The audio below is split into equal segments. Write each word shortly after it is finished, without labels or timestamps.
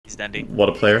Dendy. What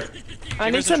a player.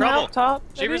 I need some help, top.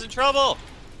 Cheever's in trouble!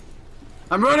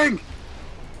 I'm running!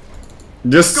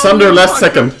 Just Sunder last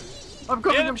second. I'm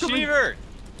coming, Get him, I'm coming! Cheever!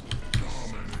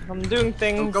 I'm doing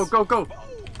things. Go, go, go, go!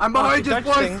 I'm behind you,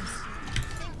 boy! Things.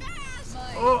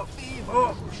 Oh,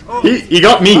 oh, oh! He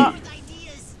got me!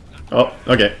 Oh,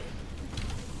 okay.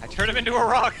 I turned him into a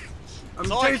rock! I'm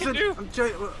That's all I chasing! can do! I'm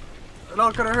chasing! It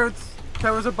all kinda hurts.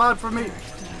 Towers are bad for me.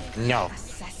 No.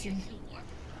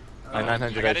 My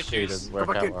 900 got HP issues. doesn't Go work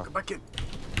back out in, well. go back in.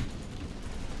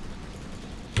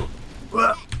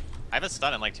 I have a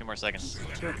stun in like 2 more seconds.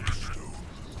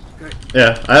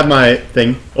 Yeah, I have my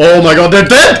thing. Oh my god, they're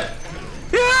dead!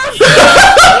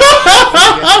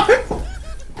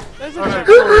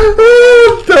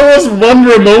 That was one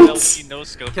remote! No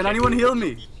scope Can kick. anyone heal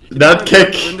me? That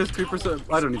kick! In this 3%,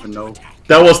 I don't even know.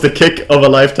 That was the kick of a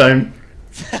lifetime.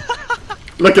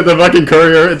 Look at the fucking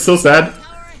courier, it's so sad.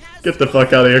 Get the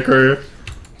fuck out of here, courier.